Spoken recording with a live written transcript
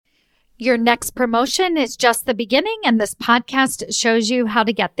Your next promotion is just the beginning, and this podcast shows you how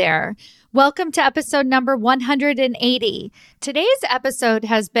to get there. Welcome to episode number 180. Today's episode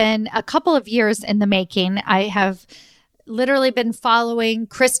has been a couple of years in the making. I have literally been following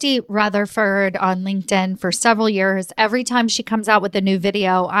Christy Rutherford on LinkedIn for several years. Every time she comes out with a new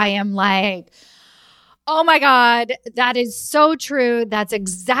video, I am like, oh my God, that is so true. That's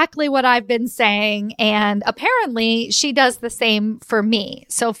exactly what I've been saying. And apparently she does the same for me.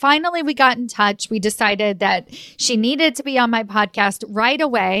 So finally we got in touch. We decided that she needed to be on my podcast right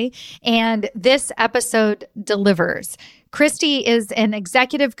away. And this episode delivers. Christy is an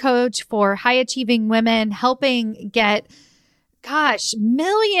executive coach for high achieving women, helping get,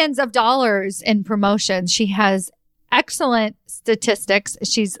 millions of dollars in promotions. She has excellent statistics.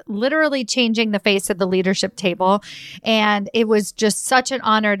 She's literally changing the face of the leadership table. And it was just such an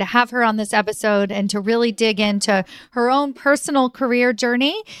honor to have her on this episode and to really dig into her own personal career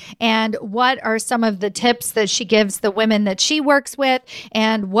journey and what are some of the tips that she gives the women that she works with,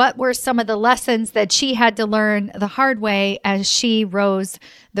 and what were some of the lessons that she had to learn the hard way as she rose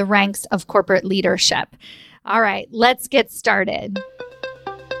the ranks of corporate leadership. All right, let's get started.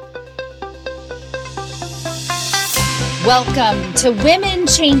 Welcome to Women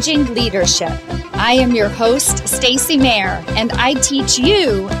Changing Leadership. I am your host, Stacey Mayer, and I teach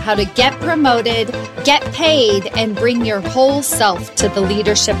you how to get promoted, get paid, and bring your whole self to the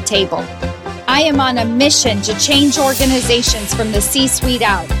leadership table. I am on a mission to change organizations from the C-suite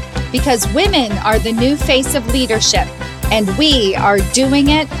out, because women are the new face of leadership, and we are doing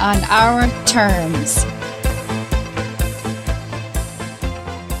it on our terms.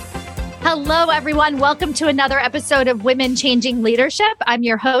 Hello, everyone. Welcome to another episode of Women Changing Leadership. I'm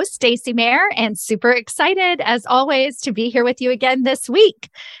your host, Stacey Mayer, and super excited, as always, to be here with you again this week.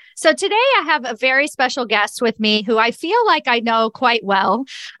 So today I have a very special guest with me who I feel like I know quite well,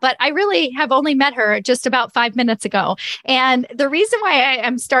 but I really have only met her just about 5 minutes ago. And the reason why I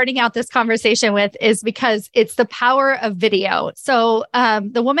am starting out this conversation with is because it's the power of video. So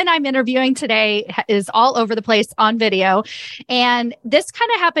the woman I'm interviewing today is all over the place on video. And this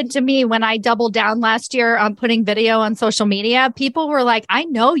kind of happened to me when I doubled down last year on putting video on social media. People were like, I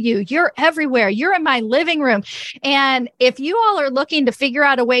know you. You're everywhere. You're in my living room. And if you all are looking to figure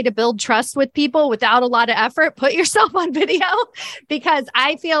out a way to build trust with people without a lot of effort, put yourself on video, because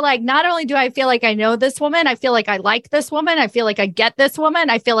I feel like not only do I feel like I know this woman, I feel like I like this woman. I feel like I get this woman.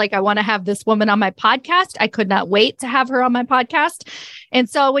 I feel like I want to have this woman on my podcast. I could not wait to have her on my podcast. And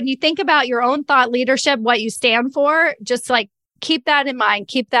so when you think about your own thought leadership, what you stand for, just like keep that in mind.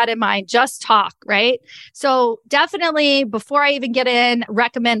 Keep that in mind. Just talk, right? So definitely, before I even get in,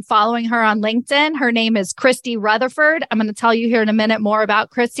 recommend following her on LinkedIn. Her name is Christy Rutherford. I'm going to tell you here in a minute more about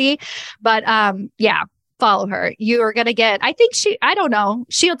Christy. But follow her. You are going to get, I don't know,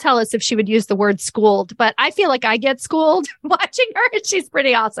 she'll tell us if she would use the word schooled, but I feel like I get schooled watching her. She's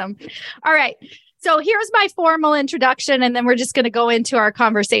pretty awesome. All right. So here's my formal introduction, and then we're just going to go into our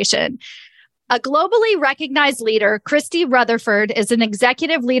conversation. A globally recognized leader, Christy Rutherford is an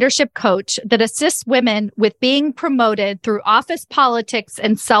executive leadership coach that assists women with being promoted through office politics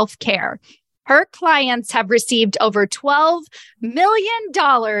and self-care. Her clients have received over $12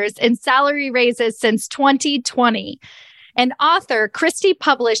 million in salary raises since 2020. An author, Christy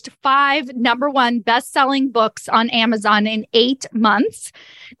published 5 number-one best-selling books on Amazon in 8 months.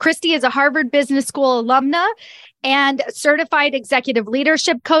 Christy is a Harvard Business School alumna and certified executive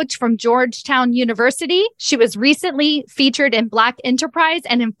leadership coach from Georgetown University. She was recently featured in Black Enterprise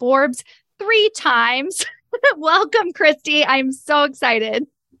and in Forbes 3 times. Welcome, Christy. I'm so excited.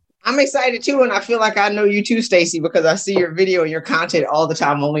 I'm excited too, and I feel like I know you too, Stacey, because I see your video and your content all the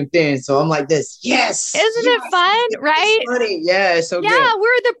time on LinkedIn. So I'm like this, yes. Isn't it fun, right? Funny. Yeah, it's so good. Yeah,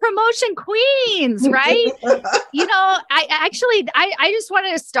 we're the promotion queens, right? I just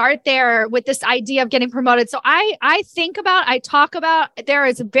wanted to start there with this idea of getting promoted. So I talk about, there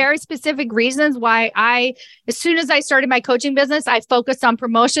is very specific reasons why as soon as I started my coaching business, I focused on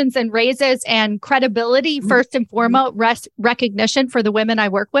promotions and raises and credibility, first and foremost, recognition for the women I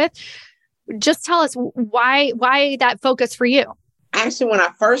work with. Just tell us why that focus for you. Actually, when I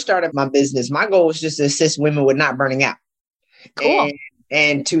first started my business, my goal was just to assist women with not burning out. Cool.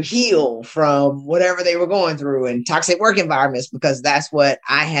 And to heal from whatever they were going through in toxic work environments, because that's what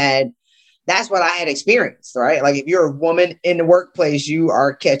I had experienced, right? Like if you're a woman in the workplace, you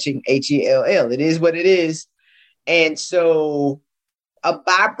are catching HELL. It is what it is. And so a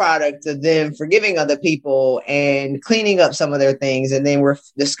byproduct of them forgiving other people and cleaning up some of their things. And then we're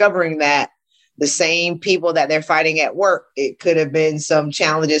discovering that the same people that they're fighting at work, it could have been some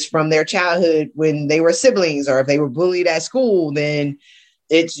challenges from their childhood when they were siblings, or if they were bullied at school, then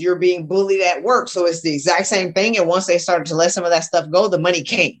it's you're being bullied at work. So it's the exact same thing. And once they started to let some of that stuff go, the money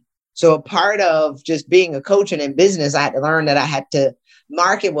came. So a part of just being a coach and in business, I had to learn that I had to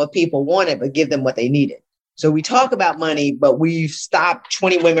market what people wanted, but give them what they needed. So we talk about money, but we've stopped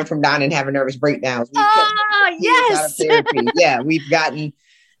 20 women from dying and having nervous breakdowns. We've kept yes. out of therapy. Yeah, we've gotten,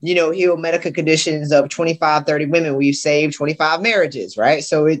 healed medical conditions of 25, 30 women. We've saved 25 marriages, right?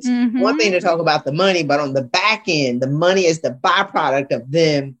 So it's one thing to talk about the money, but on the back end, the money is the byproduct of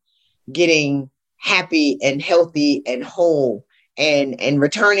them getting happy and healthy and whole and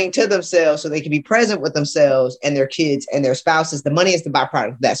returning to themselves so they can be present with themselves and their kids and their spouses. The money is the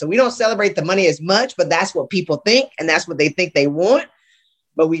byproduct of that. So we don't celebrate the money as much, but that's what people think. And that's what they think they want,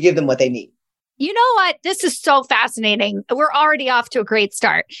 but we give them what they need. You know what? This is so fascinating. We're already off to a great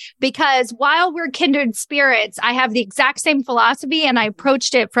start because while we're kindred spirits, I have the exact same philosophy and I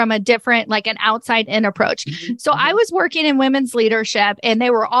approached it from a different, like an outside in approach. So I was working in women's leadership and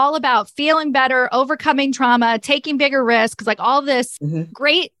they were all about feeling better, overcoming trauma, taking bigger risks, like all this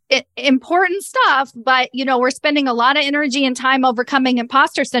great important stuff, but we're spending a lot of energy and time overcoming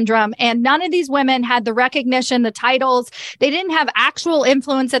imposter syndrome. And none of these women had the recognition, the titles. They didn't have actual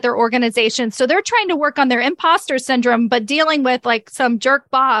influence at their organization. So they're trying to work on their imposter syndrome, but dealing with like some jerk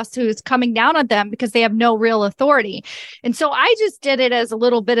boss who's coming down on them because they have no real authority. And so I just did it as a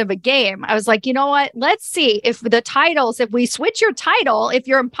little bit of a game. I was like, you know what? Let's see if if we switch your title, if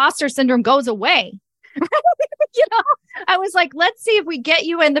your imposter syndrome goes away. I was like, let's see if we get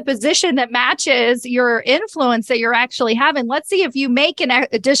you in the position that matches your influence that you're actually having. Let's see if you make an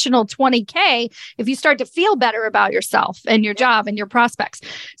additional 20K, if you start to feel better about yourself and your job and your prospects.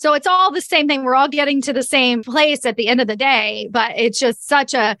 So it's all the same thing. We're all getting to the same place at the end of the day, but it's just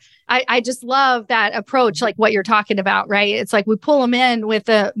I just love that approach, like what you're talking about, right? It's like we pull them in with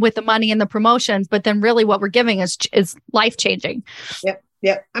the money and the promotions, but then really what we're giving is life-changing. Yep.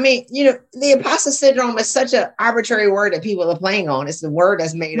 Yeah. I mean, the imposter syndrome is such an arbitrary word that people are playing on. It's the word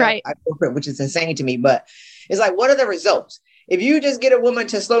that's made up by corporate, which is insane to me. But it's like, what are the results? If you just get a woman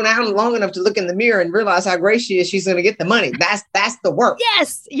to slow down long enough to look in the mirror and realize how great she is, she's going to get the money. That's the work.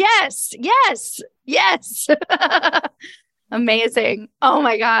 Yes. Amazing. Oh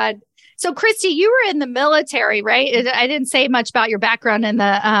my God. So Christy, you were in the military, right? I didn't say much about your background in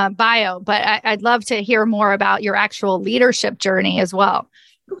the bio, but I'd love to hear more about your actual leadership journey as well.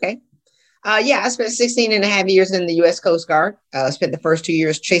 Okay. I spent 16 and a half years in the U.S. Coast Guard. Spent the first 2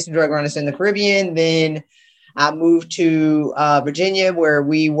 years chasing drug runners in the Caribbean. Then I moved to Virginia where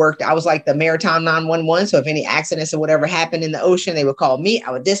we worked. I was like the maritime 911. So if any accidents or whatever happened in the ocean, they would call me. I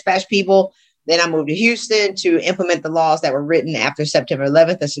would dispatch people. Then I moved to Houston to implement the laws that were written after September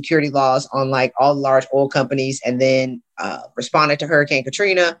 11th, the security laws on like all the large oil companies, and then responded to Hurricane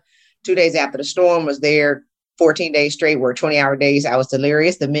Katrina. 2 days after the storm, was there 14 days straight, were 20-hour days. I was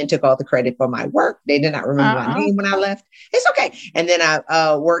delirious. The men took all the credit for my work. They did not remember my name when I left. It's okay. And then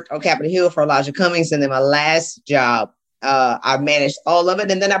I worked on Capitol Hill for Elijah Cummings. And then my last job, I managed all of it.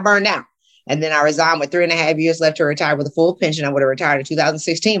 And then I burned out. And then I resigned with 3.5 years left to retire with a full pension. I would have retired in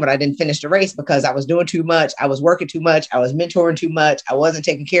 2016, but I didn't finish the race because I was doing too much. I was working too much. I was mentoring too much. I wasn't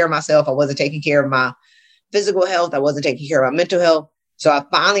taking care of myself. I wasn't taking care of my physical health. I wasn't taking care of my mental health. So I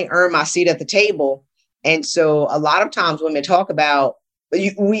finally earned my seat at the table. And so a lot of times women talk about,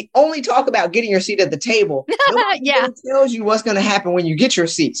 we only talk about getting your seat at the table. Nobody tells you what's going to happen when you get your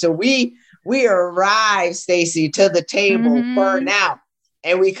seat. So we arrive, Stacey, to the table, burn out,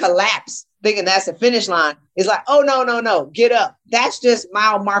 and we collapse, thinking that's the finish line. It's like, oh, no, get up. That's just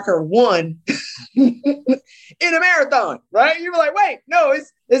mile marker 1 in a marathon, right? You're like, wait, no,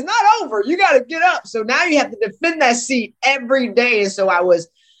 it's not over. You got to get up. So now you have to defend that seat every day. And so I was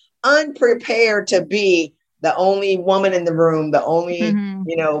unprepared to be the only woman in the room, the only,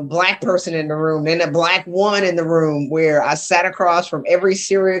 Black person in the room, and a Black woman in the room, where I sat across from every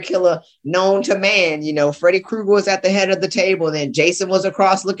serial killer known to man. Freddy Krueger was at the head of the table. Then Jason was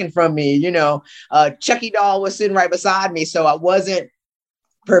across looking from me, Chucky doll was sitting right beside me. So I wasn't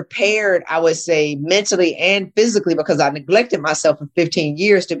prepared, I would say, mentally and physically, because I neglected myself for 15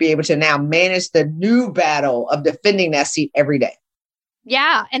 years to be able to now manage the new battle of defending that seat every day.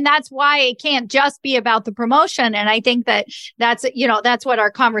 Yeah. And that's why it can't just be about the promotion. And I think that's what our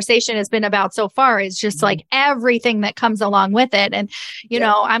conversation has been about so far, is just like everything that comes along with it. And,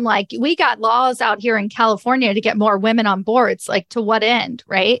 I'm like, we got laws out here in California to get more women on boards, like to what end?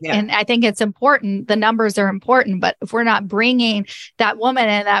 Right. Yeah. And I think it's important. The numbers are important, but if we're not bringing that woman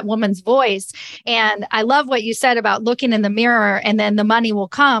and that woman's voice, and I love what you said about looking in the mirror and then the money will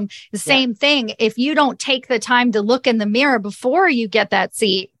come. The same thing. If you don't take the time to look in the mirror before you get that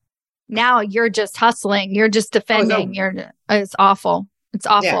seat, now you're just hustling, you're just defending, it's awful. It's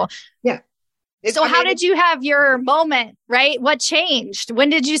awful. Yeah. So how did you have your moment, right? What changed? When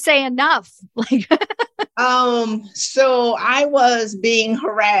did you say enough? Like, so I was being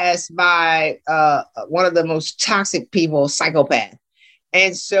harassed by one of the most toxic people, psychopath.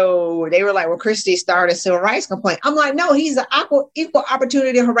 And so they were like, well, Christy started a civil rights complaint. I'm like, no, he's an equal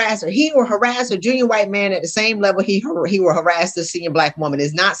opportunity harasser. He will harass a junior white man at the same level he will harass the senior black woman.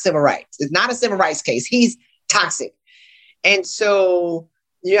 It's not civil rights. It's not a civil rights case. He's toxic. And so,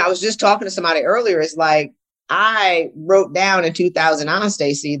 I was just talking to somebody earlier. It's like, I wrote down in 2009,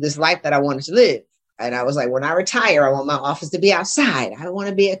 Stacey, this life that I wanted to live. And I was like, when I retire, I want my office to be outside. I want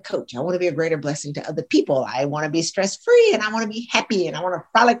to be a coach. I want to be a greater blessing to other people. I want to be stress-free and I want to be happy and I want to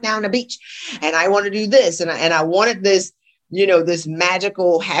frolic down the beach and I want to do this. And I wanted this, this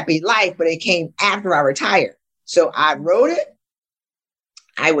magical, happy life, but it came after I retired. So I wrote it.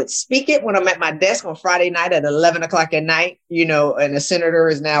 I would speak it when I'm at my desk on Friday night at 11 o'clock at night, and the senator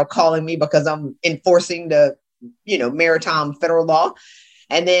is now calling me because I'm enforcing the, maritime federal law.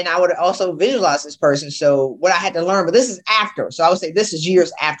 And then I would also visualize this person. So what I had to learn, but this is after. So I would say this is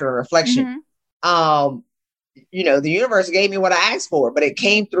years after a reflection. Mm-hmm. The universe gave me what I asked for, but it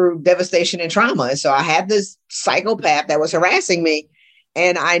came through devastation and trauma. And so I had this psychopath that was harassing me.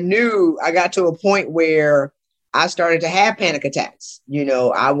 And I knew I got to a point where I started to have panic attacks.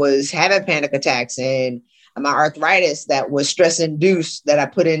 I was having panic attacks and my arthritis that was stress induced that I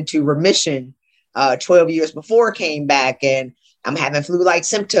put into remission 12 years before came back, and I'm having flu-like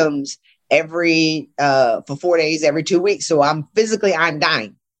symptoms for 4 days, every 2 weeks. So I'm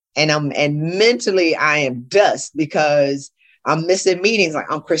dying, and mentally I am dust because I'm missing meetings. Like,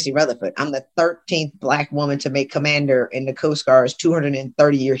 I'm Christy Rutherford. I'm the 13th Black woman to make commander in the Coast Guard's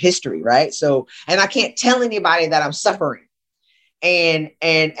 230-year history. Right. So, and I can't tell anybody that I'm suffering, and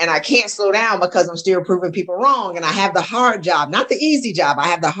I can't slow down because I'm still proving people wrong. And I have the hard job, not the easy job. I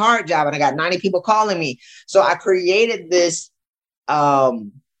have the hard job, and I got 90 people calling me. So I created this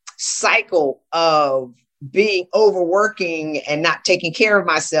cycle of being overworking and not taking care of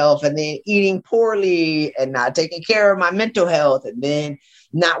myself, and then eating poorly and not taking care of my mental health, and then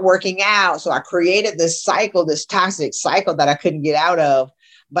not working out. So I created this cycle, this toxic cycle that I couldn't get out of,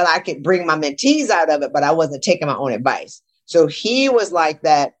 but I could bring my mentees out of it, but I wasn't taking my own advice. So he was like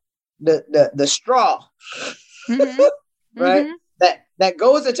that, the straw, mm-hmm. right? Mm-hmm. That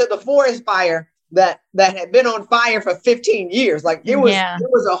goes into the forest fire that had been on fire for 15 years. Like it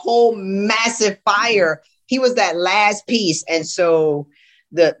was a whole massive fire. He was that last piece. And so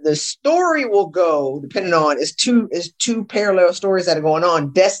the story will go, depending on, is two parallel stories that are going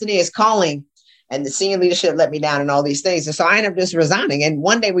on. Destiny is calling, and the senior leadership let me down and all these things. And so I ended up just resigning. And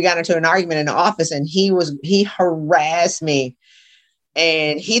one day we got into an argument in the office, and he harassed me,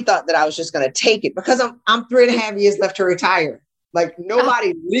 and he thought that I was just going to take it because I'm 3.5 years left to retire. Like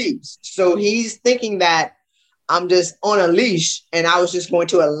nobody leaves. So he's thinking that I'm just on a leash and I was just going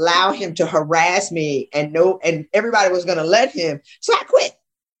to allow him to harass me, and everybody was going to let him. So I quit.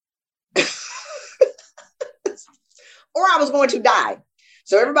 Or I was going to die.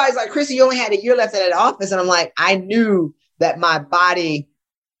 So everybody's like, Christy, you only had a year left at that office. And I'm like, I knew that my body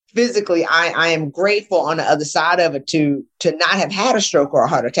physically, I am grateful on the other side of it to not have had a stroke or a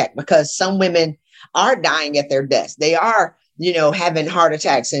heart attack, because some women are dying at their desk. They are, having heart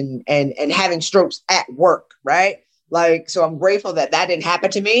attacks and having strokes at work. Right. Like, so I'm grateful that didn't happen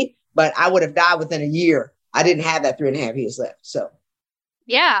to me, but I would have died within a year. I didn't have that 3.5 years left. So.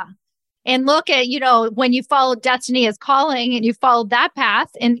 Yeah. And look at, when you follow destiny as calling and you followed that path.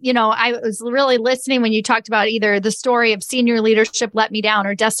 And, I was really listening when you talked about either the story of senior leadership let me down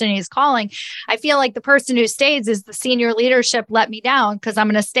or destiny is calling. I feel like the person who stays is the senior leadership let me down, because I'm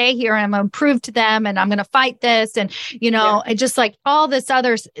going to stay here and I'm going to prove to them and I'm going to fight this. And, and just like all this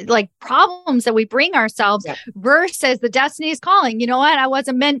other like problems that we bring ourselves versus the destiny is calling. You know what? I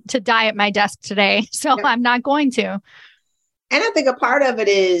wasn't meant to die at my desk today, so I'm not going to. And I think a part of it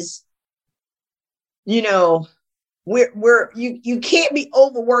is, you can't be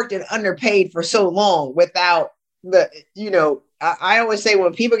overworked and underpaid for so long without I always say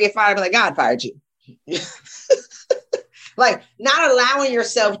when people get fired, I'm like, God fired you. Like not allowing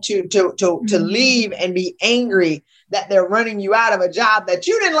yourself to leave and be angry that they're running you out of a job that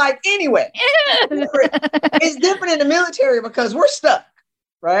you didn't like anyway. It's different in the military because we're stuck,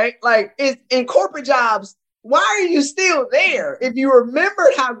 right? Like in corporate jobs, why are you still there? If you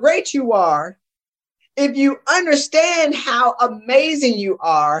remembered how great you are, if you understand how amazing you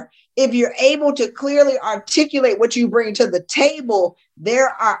are, if you're able to clearly articulate what you bring to the table, there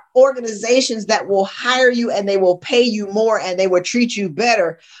are organizations that will hire you and they will pay you more and they will treat you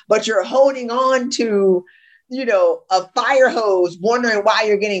better, but you're holding on to, a fire hose wondering why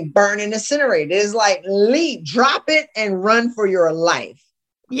you're getting burned and incinerated. It's like, leap, drop it and run for your life.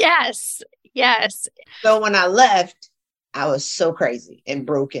 Yes. Yes. So when I left, I was so crazy and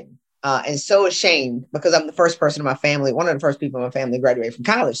broken and so ashamed because I'm the first person in my family, one of the first people in my family to graduate from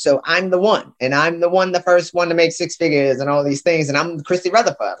college. So I'm the one, and I'm the first one to make six figures and all these things. And I'm Christy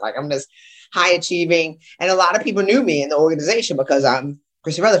Rutherford. Like, I'm this high achieving. And a lot of people knew me in the organization because I'm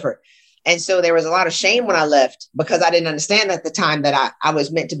Christy Rutherford. And so there was a lot of shame when I left because I didn't understand at the time that I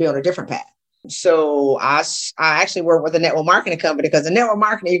was meant to be on a different path. So I actually work with a network marketing company because in network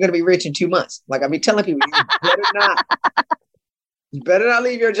marketing, you're going to be rich in 2 months. Like, I be telling people, you better not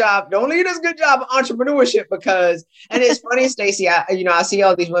leave your job. Don't leave this good job of entrepreneurship because, and it's funny, Stacey, I see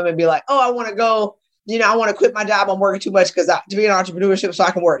all these women be like, oh, I want to go, I want to quit my job. I'm working too much to be in entrepreneurship so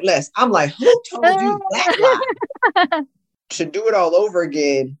I can work less. I'm like, who told you that lie? To do it all over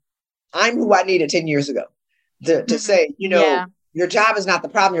again, I'm who I needed 10 years ago to say, your job is not the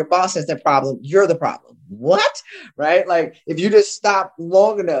problem. Your boss is the problem. You're the problem. What? Right? Like, if you just stop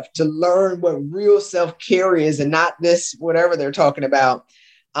long enough to learn what real self-care is and not this, whatever they're talking about,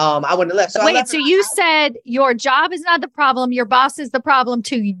 I wouldn't have left. So wait, so you said your job is not the problem. Your boss is the problem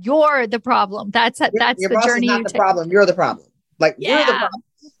too. You're the problem. That's the journey you take. Your boss is not the problem. You're the problem. Like, you're the problem.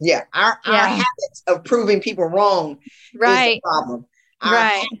 Yeah. Our habits of proving people wrong is the problem. Our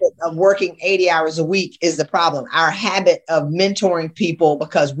habit of working 80 hours a week is the problem. Our habit of mentoring people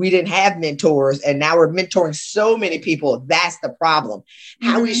because we didn't have mentors and now we're mentoring so many people. That's the problem.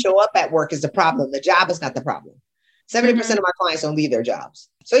 How we show up at work is the problem. The job is not the problem. 70% of my clients don't leave their jobs.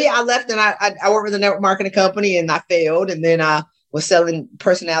 So yeah, I left and I worked with a network marketing company and I failed. And then I was selling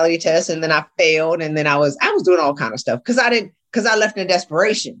personality tests and then I failed. And then I was doing all kind of stuff because I left in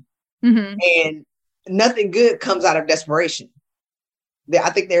desperation. And nothing good comes out of desperation. I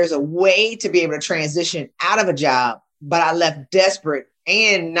think there's a way to be able to transition out of a job, but I left desperate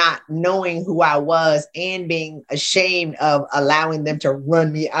and not knowing who I was and being ashamed of allowing them to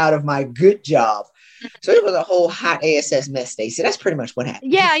run me out of my good job. So it was a whole hot ASS mess, Stacey. That's pretty much what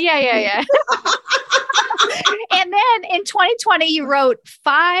happened. Yeah. And then in 2020, you wrote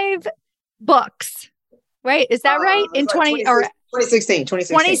 5 books, right? Is that right? In 2016.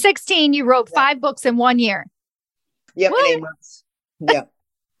 2016, you wrote 5 books in 1 year. Yep, in 8 months. Yeah.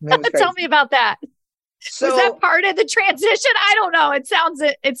 Tell me about that. So, was that part of the transition? I don't know. It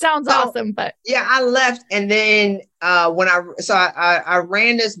sounds awesome, but yeah, I left. And then when I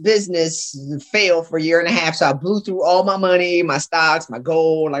ran this business, failed for a year and a half. So I blew through all my money, my stocks, my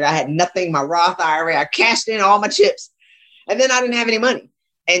gold. Like, I had nothing, my Roth IRA, I cashed in all my chips and then I didn't have any money.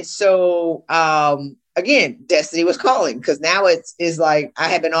 And so, again, destiny was calling because now it's like I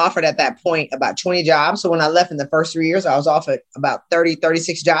had been offered at that point about 20 jobs. So when I left in the first 3 years, I was offered about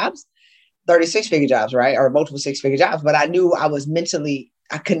 36 jobs, 36-figure jobs, right? Or multiple 6-figure jobs. But I knew I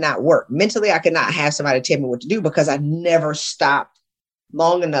could not work. Mentally, I could not have somebody tell me what to do because I never stopped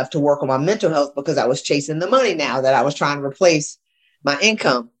long enough to work on my mental health because I was chasing the money now that I was trying to replace my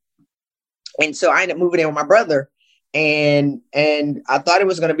income. And so I ended up moving in with my brother. And I thought it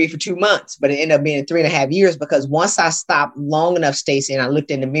was going to be for 2 months, but it ended up being 3.5 years because once I stopped long enough, Stacey, and I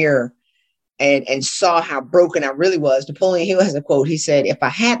looked in the mirror and saw how broken I really was. Napoleon Hill has a quote. He said, if I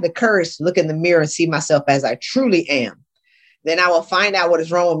had the courage to look in the mirror and see myself as I truly am, then I will find out what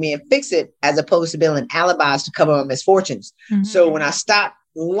is wrong with me and fix it as opposed to building alibis to cover my misfortunes. So when I stopped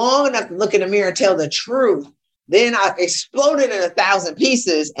long enough to look in the mirror and tell the truth, then I exploded in 1,000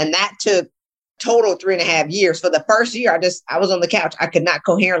 pieces. And that took total 3.5 years. For the first year, I was on the couch. I could not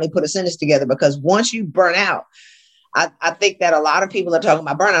coherently put a sentence together because once you burn out, I think that a lot of people are talking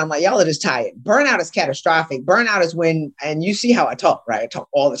about burnout. I'm like, y'all are just tired. Burnout is catastrophic. Burnout is when, and you see how I talk, right? I talk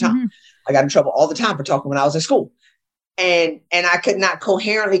all the time. I got in trouble all the time for talking when I was in school. And I could not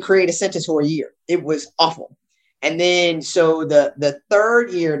coherently create a sentence for a year. It was awful. And then, so the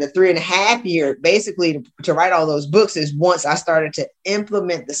third year, the 3.5 year, basically to write all those books is once I started to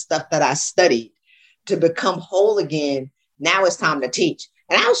implement the stuff that I studied to become whole again. Now it's time to teach.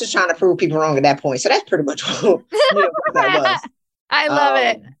 And I was just trying to prove people wrong at that point. So that's pretty much what that was. I love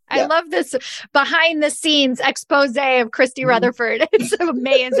it. I love this behind the scenes expose of Christy Rutherford. It's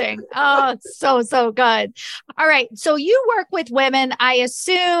amazing. Oh, so good. All right. So you work with women. I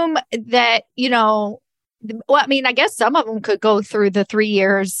assume that, well, I mean, I guess some of them could go through the 3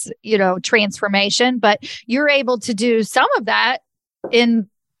 years, transformation, but you're able to do some of that in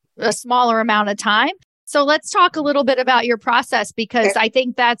a smaller amount of time. So let's talk a little bit about your process, because I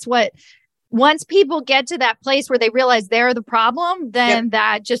think that's what, once people get to that place where they realize they're the problem, then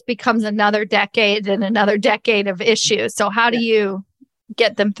that just becomes another decade and another decade of issues. So how do you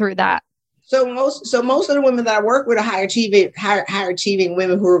get them through that? most of the women that I work with are high achieving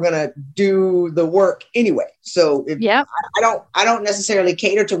women who are going to do the work anyway. So I don't necessarily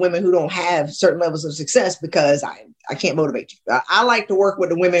cater to women who don't have certain levels of success because I can't motivate you. I like to work with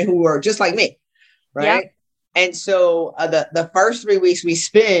the women who are just like me. Right. Yep. And so the first 3 weeks we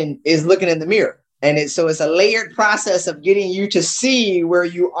spend is looking in the mirror. And it's a layered process of getting you to see where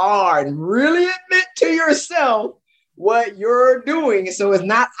you are and really admit to yourself what you're doing. So it's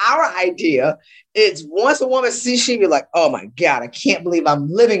not our idea. It's once a woman sees you, you're like, oh my God, I can't believe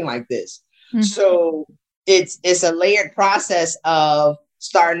I'm living like this. Mm-hmm. So it's a layered process of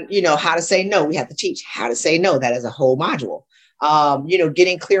starting, how to say no. We have to teach how to say no. That is a whole module.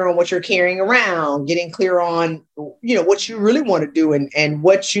 Getting clear on what you're carrying around, getting clear on, what you really want to do and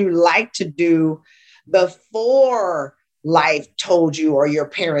what you like to do before life told you or your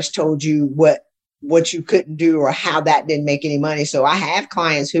parents told you what you couldn't do or how that didn't make any money. So I have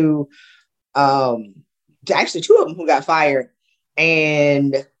clients who, actually 2 of them who got fired,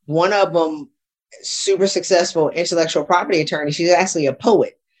 and one of them, super successful intellectual property attorney. She's actually a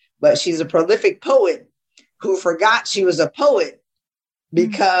poet, but she's a prolific poet who forgot she was a poet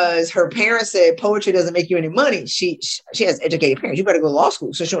because her parents said poetry doesn't make you any money. She has educated parents. You better go to law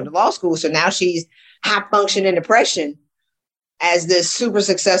school. So she went to law school. So now she's high functioning depression as this super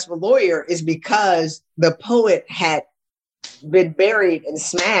successful lawyer is because the poet had been buried and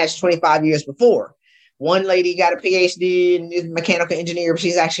smashed 25 years before. One lady got a PhD and is a mechanical engineer, but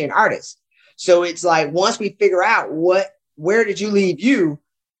she's actually an artist. So it's like, once we figure out where did you leave you?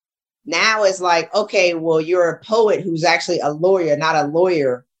 Now it's like, okay, well, you're a poet who's actually a lawyer, not a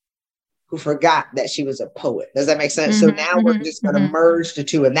lawyer who forgot that she was a poet. Does that make sense? Mm-hmm, so now we're just going to merge the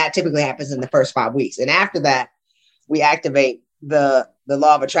two. And that typically happens in the first 5 weeks. And after that, we activate the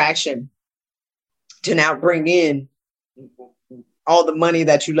law of attraction to now bring in all the money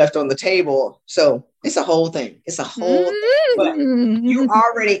that you left on the table. So it's a whole thing. It's a whole thing. But you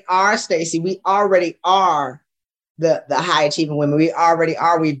already are, Stacey. We already are the high achieving women. We already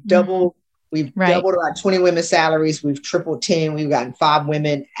are. We've doubled our 20 women's salaries. We've tripled 10. We've gotten 5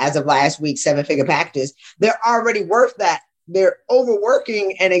 women as of last week, 7-figure packages. They're already worth that. They're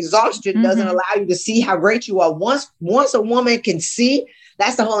overworking, and exhaustion doesn't allow you to see how great you are. Once a woman can see,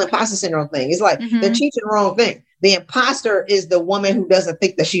 that's the whole imposter syndrome thing. It's like they're teaching the wrong thing. The imposter is the woman who doesn't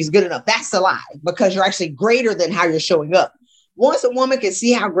think that she's good enough. That's a lie, because you're actually greater than how you're showing up. Once a woman can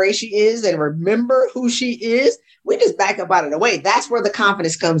see how great she is and remember who she is, we just back up out of the way. That's where the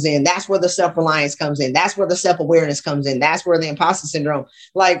confidence comes in. That's where the self-reliance comes in. That's where the self-awareness comes in. That's where the imposter syndrome,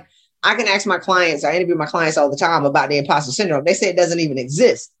 like, I can ask my clients, I interview my clients all the time about the imposter syndrome. They say it doesn't even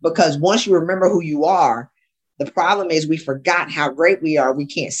exist, because once you remember who you are, the problem is we forgot how great we are. We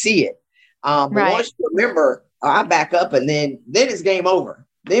can't see it. But once you remember, I back up, and then it's game over.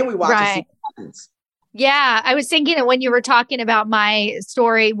 Then we watch and see what happens. Yeah, I was thinking that when you were talking about my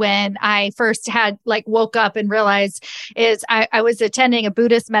story, when I first woke up and realized I was attending a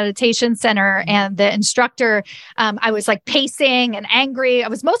Buddhist meditation center, and the instructor, I was like pacing and angry. I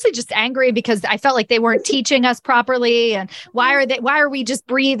was mostly just angry because I felt like they weren't teaching us properly. And why are we just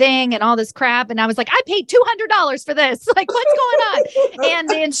breathing and all this crap? And I was like, I paid $200 for this. Like, what's going on? And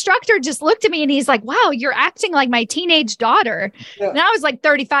the instructor just looked at me and he's like, wow, you're acting like my teenage daughter. Yeah. And I was like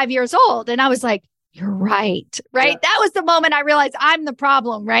 35 years old. And I was like, you're right. Yeah. That was the moment I realized I'm the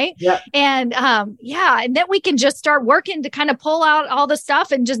problem. Right. Yeah. And and then we can just start working to kind of pull out all the stuff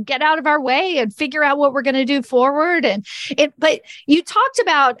and just get out of our way and figure out what we're going to do forward. But you talked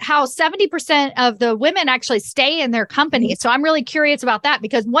about how 70% of the women actually stay in their company. So I'm really curious about that,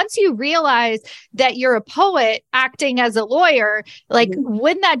 because once you realize that you're a poet acting as a lawyer,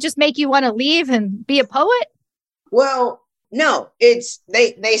 wouldn't that just make you want to leave and be a poet? Well, no, it's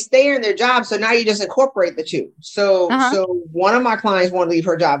they stay in their job. So now you just incorporate the two. So one of my clients wanted to leave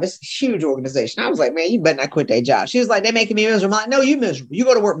her job. It's a huge organization. I was like, man, you better not quit that job. She was like, they're making me miserable. I'm like, no, you miserable. You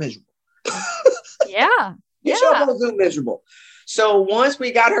go to work miserable. You show up on Zoom miserable. So once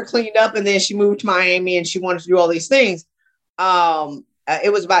we got her cleaned up, and then she moved to Miami and she wanted to do all these things.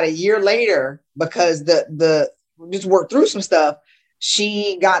 It was about a year later, because the just worked through some stuff.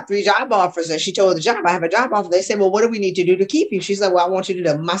 She got 3 job offers, and she told the job, I have a job offer. They said, well, what do we need to do to keep you? She said, well, I want you to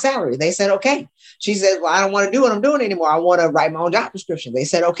double my salary. They said, okay. She said, well, I don't want to do what I'm doing anymore. I want to write my own job description. They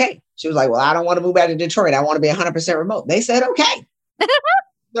said, okay. She was like, well, I don't want to move back to Detroit. I want to be 100% remote. They said, okay.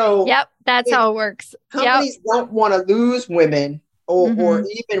 So that's how it works. Companies don't want to lose women, or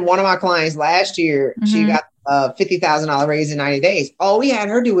even one of my clients last year, she got a $50,000 raise in 90 days. All we had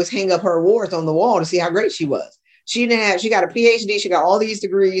her do was hang up her awards on the wall to see how great she was. She got a PhD. She got all these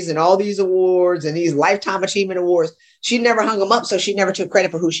degrees and all these awards and these lifetime achievement awards. She never hung them up. So she never took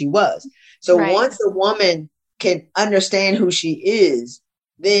credit for who she was. So once a woman can understand who she is,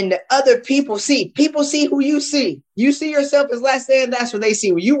 then the other people see who you see. You see yourself as less than, that's what they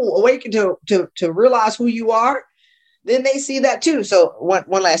see. When you awaken to realize who you are, then they see that too. So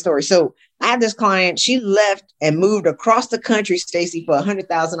one last story. So I have this client, she left and moved across the country, Stacey, for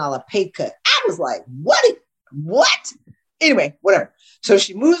 $100,000 pay cut. I was like, what? Anyway, whatever. So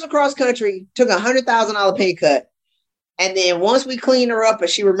she moves across country, took $100,000 pay cut. And then once we cleaned her up and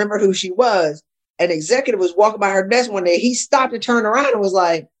she remembered who she was, an executive was walking by her desk one day. He stopped and turned around and was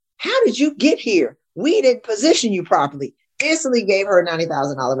like, how did you get here? We didn't position you properly. Instantly gave her a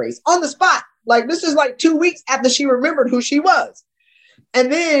 $90,000 raise on the spot. Like, this is like 2 weeks after she remembered who she was.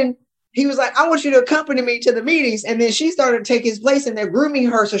 And then he was like, I want you to accompany me to the meetings. And then she started to take his place and they're grooming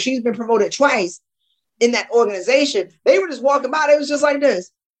her. So she's been promoted twice in that organization. They were just walking by. It was just like this.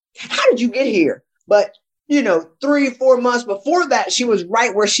 How did you get here? But 3-4 months before that, she was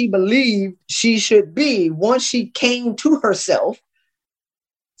right where she believed she should be. Once she came to herself,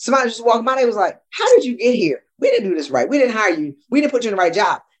 somebody just walked by. They was like, how did you get here? We didn't do this right. We didn't hire you. We didn't put you in the right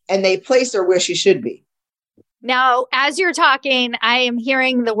job. And they placed her where she should be. Now, as you're talking, I am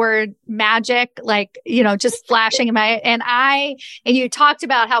hearing the word magic, just flashing in my, and you talked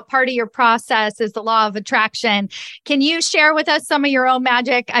about how part of your process is the law of attraction. Can you share with us some of your own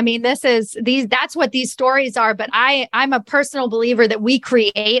magic? I mean, that's what these stories are, but I'm a personal believer that we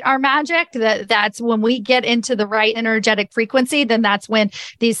create our magic, that's when we get into the right energetic frequency, then that's when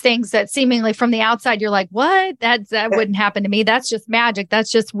these things that seemingly from the outside, you're like, what? That wouldn't happen to me. That's just magic.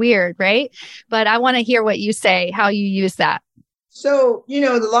 That's just weird. Right. But I want to hear what you say, how you use that. So,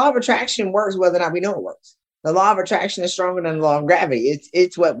 the law of attraction works whether or not we know it works. The law of attraction is stronger than the law of gravity.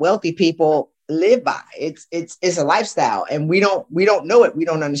 It's what wealthy people live by. It's a lifestyle, and we don't know it. We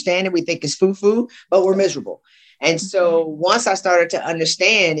don't understand it. We think it's foo-foo, but we're miserable. And so once I started to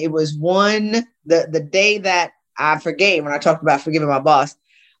understand, it was the day that I forgave, when I talked about forgiving my boss.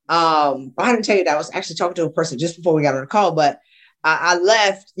 I didn't tell you that I was actually talking to a person just before we got on the call, but I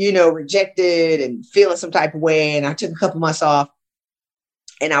left, rejected and feeling some type of way. And I took a couple months off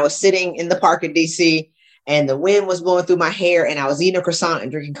and I was sitting in the park in DC and the wind was blowing through my hair and I was eating a croissant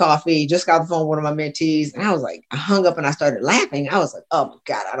and drinking coffee, just got off the phone with one of my mentees. And I was like, I hung up and I started laughing. I was like, oh my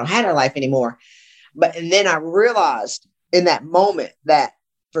God, I don't have that life anymore. And then I realized in that moment that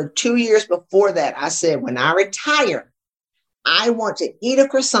for 2 years before that, I said, when I retire, I want to eat a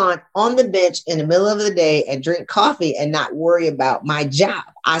croissant on the bench in the middle of the day and drink coffee and not worry about my job.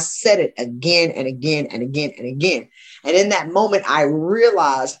 I said it again and again and again and again. And in that moment, I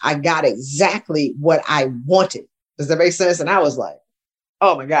realized I got exactly what I wanted. Does that make sense? And I was like,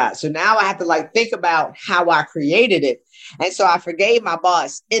 oh my God. So now I have to think about how I created it. And so I forgave my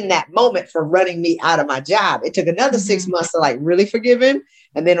boss in that moment for running me out of my job. It took another 6 months to really forgive him.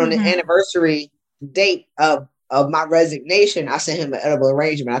 And then on the anniversary date of my resignation, I sent him an edible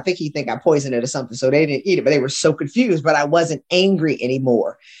arrangement. I think he think I poisoned it or something. So they didn't eat it, but they were so confused, but I wasn't angry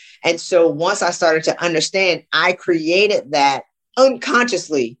anymore. And so once I started to understand, I created that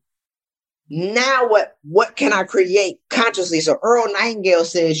unconsciously. Now what can I create consciously? So Earl Nightingale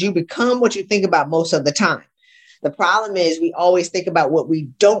says, you become what you think about most of the time. The problem is we always think about what we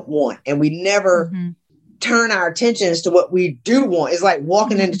don't want and we never turn our attentions to what we do want. It's like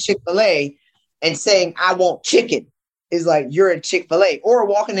walking into Chick-fil-A and saying, I want chicken, is like, you're at Chick-fil-A. Or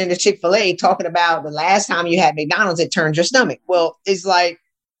walking into Chick-fil-A talking about the last time you had McDonald's, it turned your stomach. Well, it's like,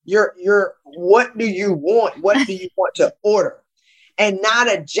 what do you want? What do you want to order? And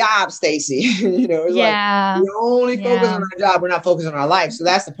not a job, Stacey. It's like, we only focus on our job. We're not focusing on our life. So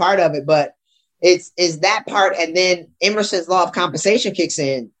that's the part of it. But it's that part. And then Emerson's law of compensation kicks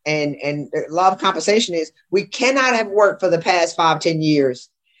in. And the law of compensation is we cannot have worked for the past 5-10 years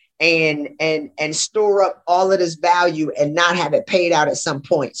and store up all of this value and not have it paid out at some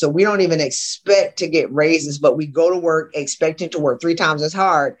point. So we don't even expect to get raises, but we go to work expecting to work 3 times as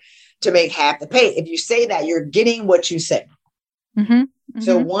hard to make half the pay. If you say that, you're getting what you say.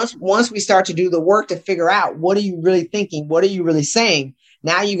 So once we start to do the work to figure out, what are you really thinking? What are you really saying?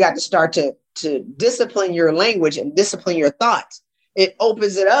 Now you got to start to discipline your language and discipline your thoughts. It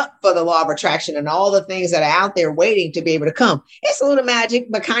opens it up for the law of attraction and all the things that are out there waiting to be able to come. It's a little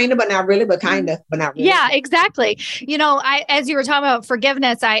magic, but kind of, but not really, but kind of, but not really. Yeah, exactly. As you were talking about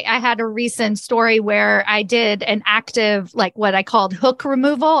forgiveness, I had a recent story where I did an active, what I called hook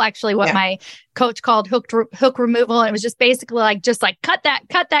removal, actually what my coach called hook removal. And it was just basically cut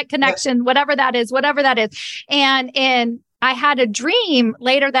that connection, whatever that is. And I had a dream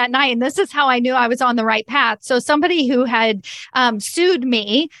later that night, and this is how I knew I was on the right path. So somebody who had sued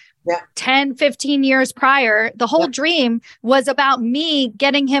me 10, 15 years prior, the whole dream was about me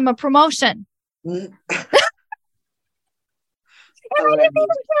getting him a promotion. And I didn't even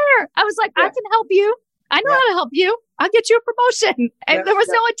care. I was like, I can help you. I know how to help you. I'll get you a promotion. And there was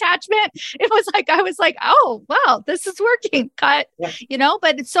no attachment. It was like, I was like, oh, wow, this is working. Cut, you know,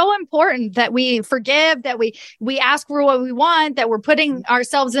 but it's so important that we forgive, that we ask for what we want, that we're putting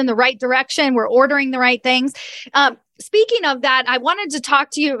ourselves in the right direction. We're ordering the right things. Speaking of that, I wanted to talk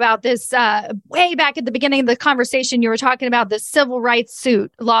to you about this way back at the beginning of the conversation. You were talking about the civil rights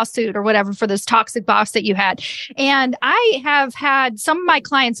lawsuit or whatever for this toxic boss that you had. And I have had some of my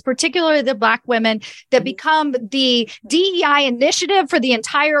clients, particularly the Black women, that become the DEI initiative for the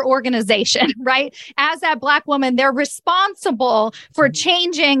entire organization, right? As that Black woman, they're responsible for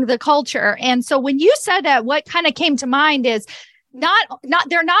changing the culture. And so when you said that, what kind of came to mind is,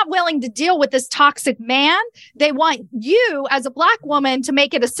 they're not willing to deal with this toxic man. They want you as a Black woman to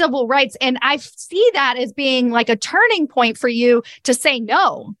make it a civil rights. And I see that as being like a turning point for you to say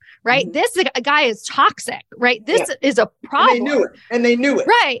no, right? This guy is toxic, right? This is a problem. And they knew it.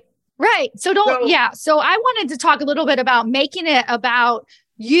 Right. So So I wanted to talk a little bit about making it about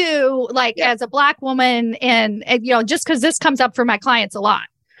you, like as a Black woman, and you know, just because this comes up for my clients a lot.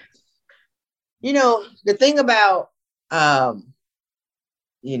 You know, the thing about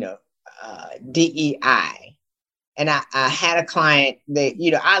DEI. And I had a client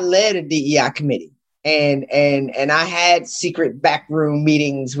that, I led a DEI committee and I had secret backroom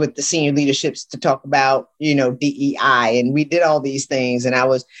meetings with the senior leaderships to talk about, DEI, and we did all these things. And that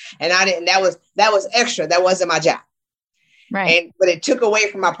was extra. That wasn't my job. Right. But it took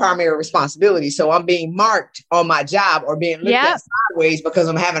away from my primary responsibility. So I'm being marked on my job or being looked at sideways because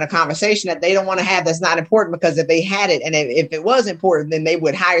I'm having a conversation that they don't want to have. That's not important, because if they had it, and if it was important, then they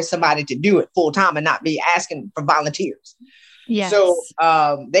would hire somebody to do it full time and not be asking for volunteers. Yes. So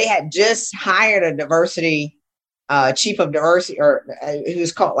they had just hired a diversity chief of diversity, or it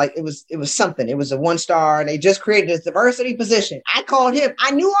was called, like, it was something. It was a 1-star. They just created this diversity position. I called him.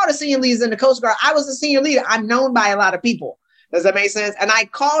 I knew all the senior leaders in the Coast Guard. I was a senior leader. I'm known by a lot of people. Does that make sense? And I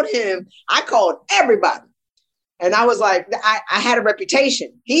called him. I called everybody. And I was like, I had a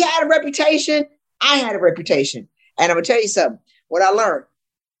reputation. He had a reputation. I had a reputation. And I'm going to tell you something. What I learned,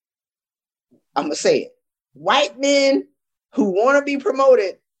 I'm going to say it. White men who want to be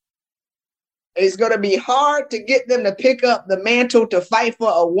promoted, it's going to be hard to get them to pick up the mantle to fight for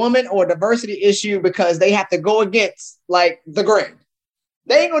a woman or diversity issue, because they have to go against, like, the grain.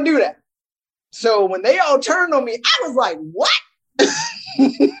 They ain't going to do that. So when they all turned on me, I was like, what?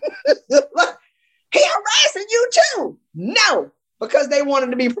 He harassing you too? No, because they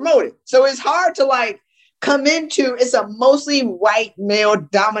wanted to be promoted. So it's hard to, like, come into, it's a mostly white male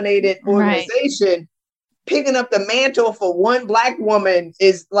dominated organization. Right. Picking up the mantle for one Black woman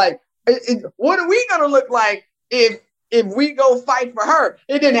is like, what are we going to look like if we go fight for her?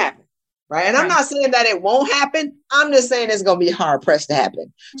 It didn't happen. Right. And I'm not saying that it won't happen. I'm just saying it's going to be hard pressed to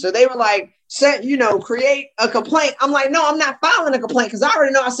happen. So they were like, create a complaint. I'm like, no, I'm not filing a complaint, because I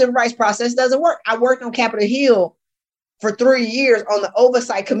already know our civil rights process doesn't work. I worked on Capitol Hill for 3 years on the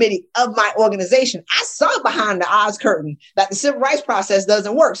oversight committee of my organization. I saw behind the Oz curtain that the civil rights process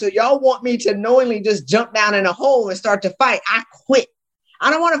doesn't work. So y'all want me to knowingly just jump down in a hole and start to fight? I quit. I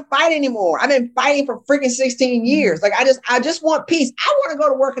don't want to fight anymore. I've been fighting for freaking 16 years. Like, I just want peace. I want to go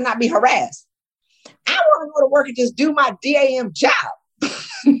to work and not be harassed. I want to go to work and just do my DAM job.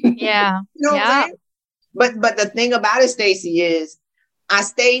 Yeah. You know what I'm saying? But the thing about it, Stacey, is I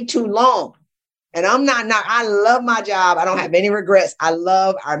stayed too long. And I love my job. I don't have any regrets. I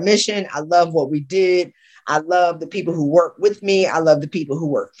love our mission. I love what we did. I love the people who work with me. I love the people who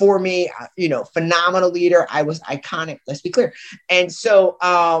work for me. Phenomenal leader. I was iconic. Let's be clear. And so,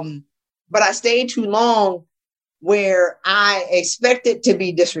 but I stayed too long where I expected to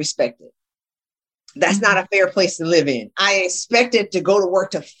be disrespected. That's not a fair place to live in. I expected to go to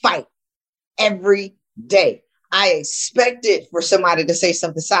work to fight every day. I expected for somebody to say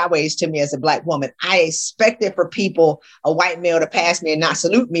something sideways to me as a Black woman. I expected for a white male, to pass me and not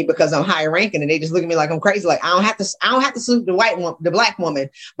salute me because I'm higher ranking, and they just look at me like I'm crazy. Like, I don't have to salute the Black woman,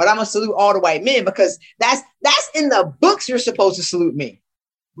 but I'm gonna salute all the white men, because that's in the books. You're supposed to salute me.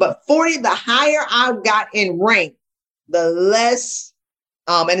 But the higher I got in rank, the less,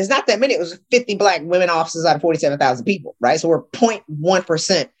 and it's not that many. It was 50 Black women officers out of 47,000 people, right? So we're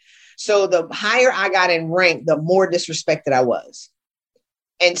 0.1%. So the higher I got in rank, the more disrespected I was.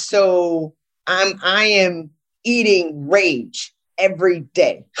 And so I am eating rage every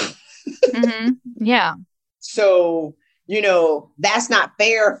day. Mm-hmm. Yeah. So, that's not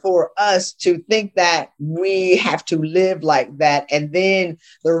fair for us to think that we have to live like that. And then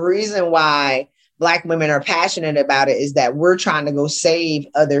the reason why Black women are passionate about it is that we're trying to go save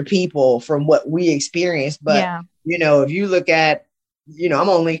other people from what we experience. But, if you look at, I'm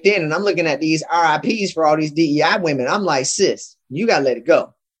on LinkedIn and I'm looking at these RIPs for all these DEI women. I'm like, sis, you got to let it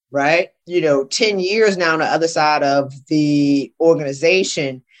go. Right. 10 years now on the other side of the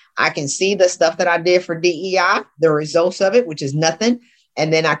organization, I can see the stuff that I did for DEI, the results of it, which is nothing.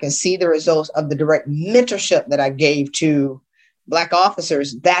 And then I can see the results of the direct mentorship that I gave to Black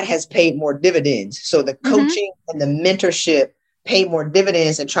officers that has paid more dividends. So the coaching and the mentorship pay more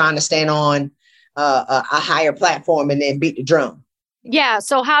dividends than trying to stand on a higher platform and then beat the drum. Yeah.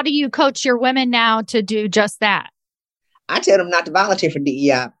 So how do you coach your women now to do just that? I tell them not to volunteer for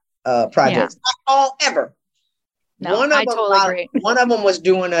DEI projects at all, ever. No, I totally agree. One of them was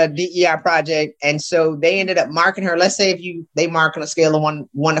doing a DEI project. And so they ended up marking her. Let's say they mark on a scale of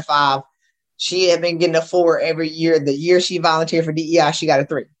one to 5. She had been getting a 4 every year. The year she volunteered for DEI, she got a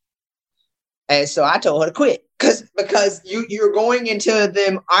 3. And so I told her to quit because you're going into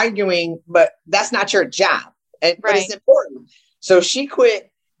them arguing, but that's not your job. But it's important. So she quit.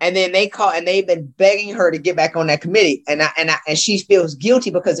 And then they call and they've been begging her to get back on that committee. And she feels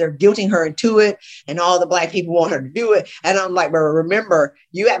guilty because they're guilting her into it. And all the Black people want her to do it. And I'm like, but remember,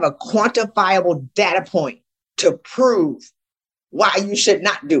 you have a quantifiable data point to prove why you should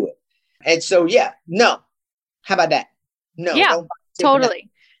not do it. And so, no. How about that? No. Yeah, totally.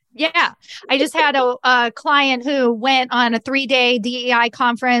 Yeah. I just had a client who went on a 3-day DEI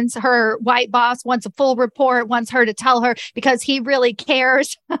conference. Her white boss wants a full report, wants her to tell her because he really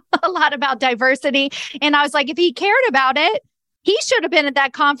cares a lot about diversity. And I was like, if he cared about it, he should have been at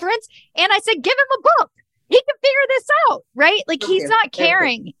that conference. And I said, give him a book. He can figure this out, right? Like he's not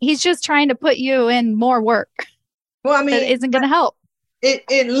caring. He's just trying to put you in more work. Well, I mean, that isn't going to help.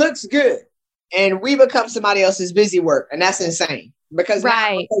 It looks good. And we become somebody else's busy work. And that's insane. Because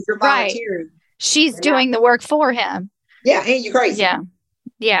you're volunteering. She's doing the work for him. Yeah, ain't you crazy?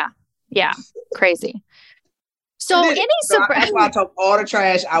 Yeah. Crazy. So that's why I talk all the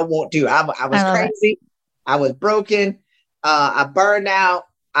trash I won't do. I was crazy. I was broken. I burned out.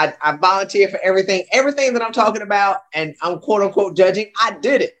 I volunteered for everything that I'm talking about, and I'm quote unquote judging. I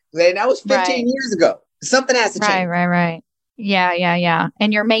did it. And that was 15 years ago. Something has to change. Right. Yeah.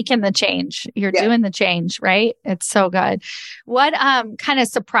 And you're making the change. You're doing the change, right? It's so good. What kind of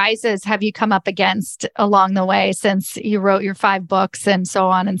surprises have you come up against along the way since you wrote your 5 books and so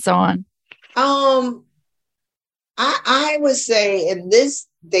on and so on? I would say in this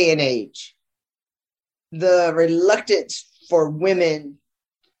day and age, the reluctance for women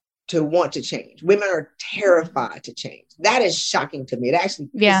to want to change. Women are terrified to change. That is shocking to me. It actually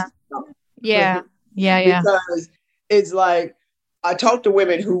Yeah. Because it's like, I talk to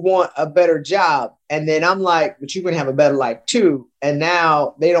women who want a better job. And then I'm like, but you can have a better life too. And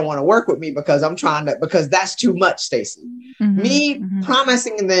now they don't want to work with me because because that's too much, Stacey. Me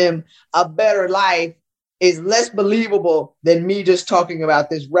promising them a better life is less believable than me just talking about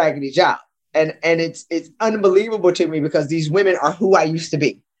this raggedy job. And it's unbelievable to me because these women are who I used to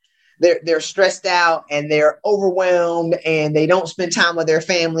be. They're stressed out and they're overwhelmed and they don't spend time with their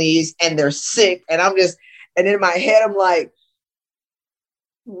families and they're sick. And in my head, I'm like,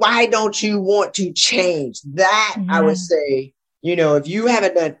 why don't you want to change that? I would say, if you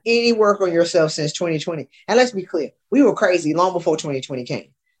haven't done any work on yourself since 2020, and let's be clear, we were crazy long before 2020 came.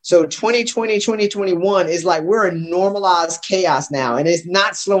 So 2020, 2021 is like we're in normalized chaos now, and it's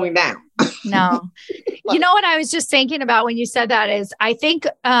not slowing down. No. You know what I was just thinking about when you said that is I think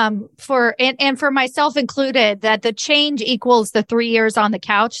for myself included, that the change equals the 3 years on the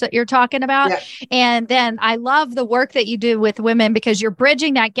couch that you're talking about. Yeah. And then I love the work that you do with women because you're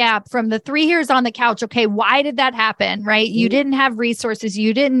bridging that gap from the 3 years on the couch. Okay, why did that happen? Right? You didn't have resources.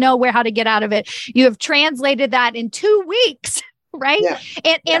 You didn't know how to get out of it. You have translated that in 2 weeks. Right.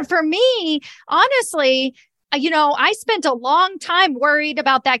 Yeah. And for me, honestly, I spent a long time worried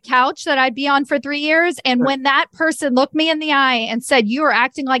about that couch that I'd be on for 3 years. And when that person looked me in the eye and said, you are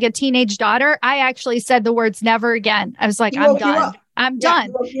acting like a teenage daughter, I actually said the words never again. I was like, I'm done. I'm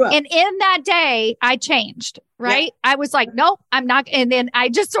done. And in that day, I changed. Right. Yeah. I was like, nope, I'm not. And then I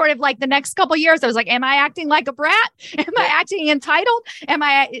just sort of like the next couple of years, I was like, am I acting like a brat? Am I acting entitled? Am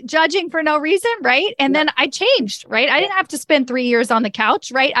I judging for no reason? Right. And then I changed. Right. I didn't have to spend 3 years on the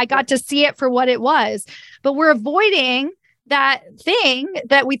couch. Right. I got to see it for what it was. But we're avoiding that thing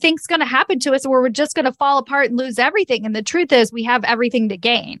that we think is going to happen to us where we're just going to fall apart and lose everything. And the truth is we have everything to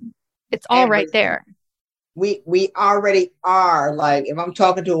gain. It's all right there. we already are. Like, if I'm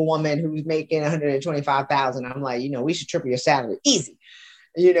talking to a woman who's making 125,000, I'm like, we should triple your salary. Easy.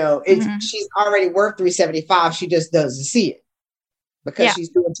 She's already worth 375. She just doesn't see it because she's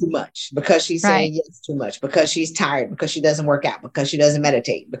doing too much, because she's saying yes too much, because she's tired, because she doesn't work out, because she doesn't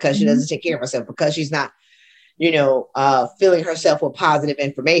meditate, because she doesn't take care of herself, because she's not, filling herself with positive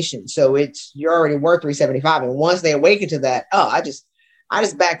information. So you're already worth 375. And once they awaken to that, I just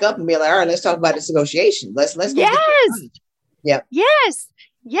back up and be like, all right, let's talk about this negotiation. Let's yes. Yeah. Yes.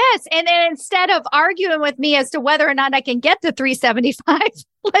 Yes. And then instead of arguing with me as to whether or not I can get to 375,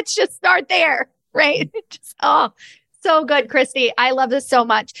 let's just start there. Right. So good, Christy. I love this so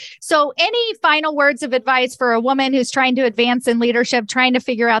much. So any final words of advice for a woman who's trying to advance in leadership, trying to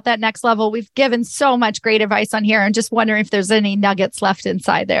figure out that next level? We've given so much great advice on here and just wondering if there's any nuggets left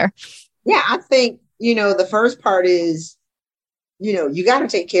inside there. Yeah, I think, the first part is, you got to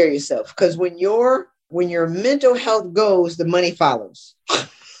take care of yourself, because when your mental health goes, the money follows.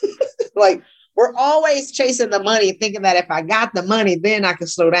 Like, we're always chasing the money, thinking that if I got the money, then I can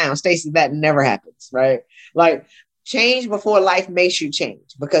slow down. Stacey, that never happens, right? Like, change before life makes you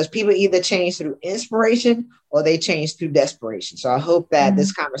change, because people either change through inspiration or they change through desperation. So I hope that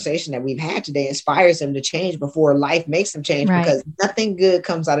this conversation that we've had today inspires them to change before life makes them change, because nothing good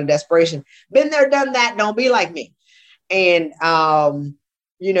comes out of desperation. Been there, done that. Don't be like me. And,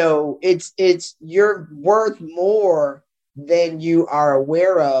 it's you're worth more than you are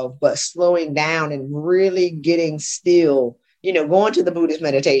aware of, but slowing down and really getting still, going to the Buddhist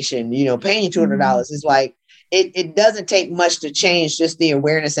meditation, paying $200 is like, it doesn't take much to change, just the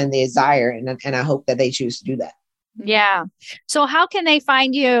awareness and the desire. And I hope that they choose to do that. Yeah. So how can they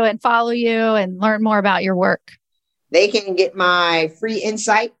find you and follow you and learn more about your work? They can get my free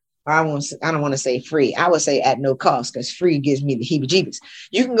insight. I don't want to say free. I would say at no cost, because free gives me the heebie-jeebies.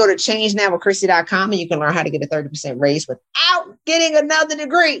 You can go to changenowwithchristy.com and you can learn how to get a 30% raise without getting another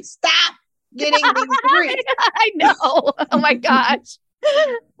degree. Stop getting these degrees. I know. Oh my gosh.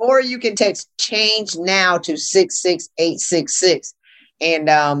 Or you can text change now to 66866. And,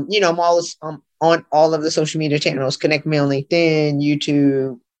 I'm on all of the social media channels. Connect me on LinkedIn,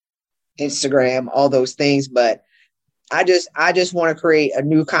 YouTube, Instagram, all those things. But I just want to create a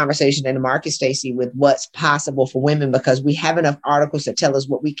new conversation in the market, Stacey, with what's possible for women, because we have enough articles that tell us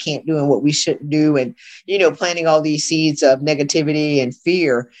what we can't do and what we shouldn't do. And, planting all these seeds of negativity and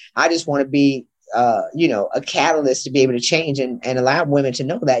fear. I just want to be a catalyst to be able to change and allow women to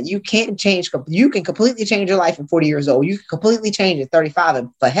know that you can change. You can completely change your life at 40 years old. You can completely change at 35. And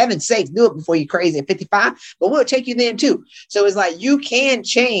for heaven's sakes, do it before you're crazy at 55. But we'll take you then too. So it's like, you can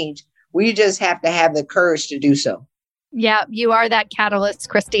change. We just have to have the courage to do so. Yeah, you are that catalyst,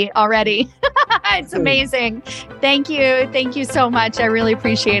 Christy, already. It's amazing. Thank you. Thank you so much. I really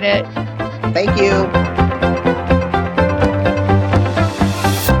appreciate it. Thank you.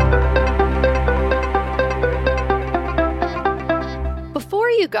 Before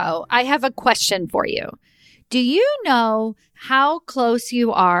you go, I have a question for you. Do you know how close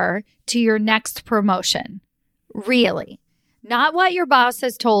you are to your next promotion? Really? Not what your boss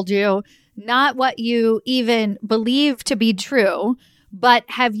has told you, not what you even believe to be true, but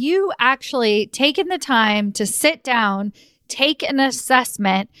have you actually taken the time to sit down, take an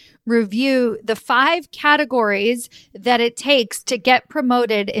assessment, review the 5 categories that it takes to get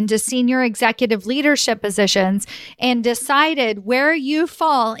promoted into senior executive leadership positions, and decided where you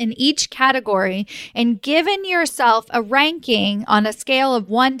fall in each category, and given yourself a ranking on a scale of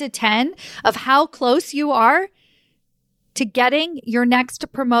 1 to 10 of how close you are to getting your next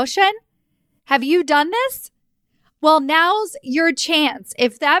promotion? Have you done this? Well, now's your chance.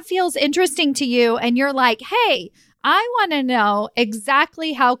 If that feels interesting to you and you're like, hey, I want to know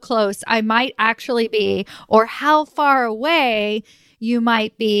exactly how close I might actually be, or how far away you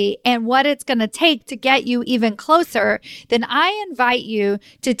might be, and what it's going to take to get you even closer, then I invite you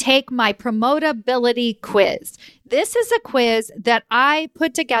to take my promotability quiz. This is a quiz that I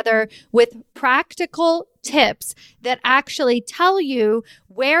put together with practical tips that actually tell you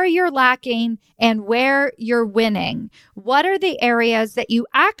where you're lacking and where you're winning. What are the areas that you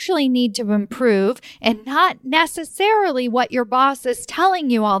actually need to improve, and not necessarily what your boss is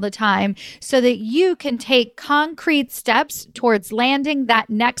telling you all the time, so that you can take concrete steps towards landing that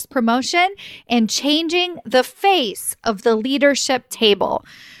next promotion and changing the face of the leadership table.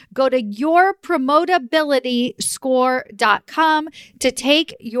 Go to yourpromotabilityscore.com to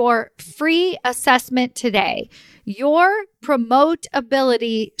take your free assessment today.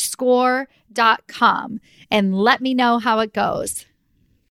 Yourpromotabilityscore.com, and let me know how it goes.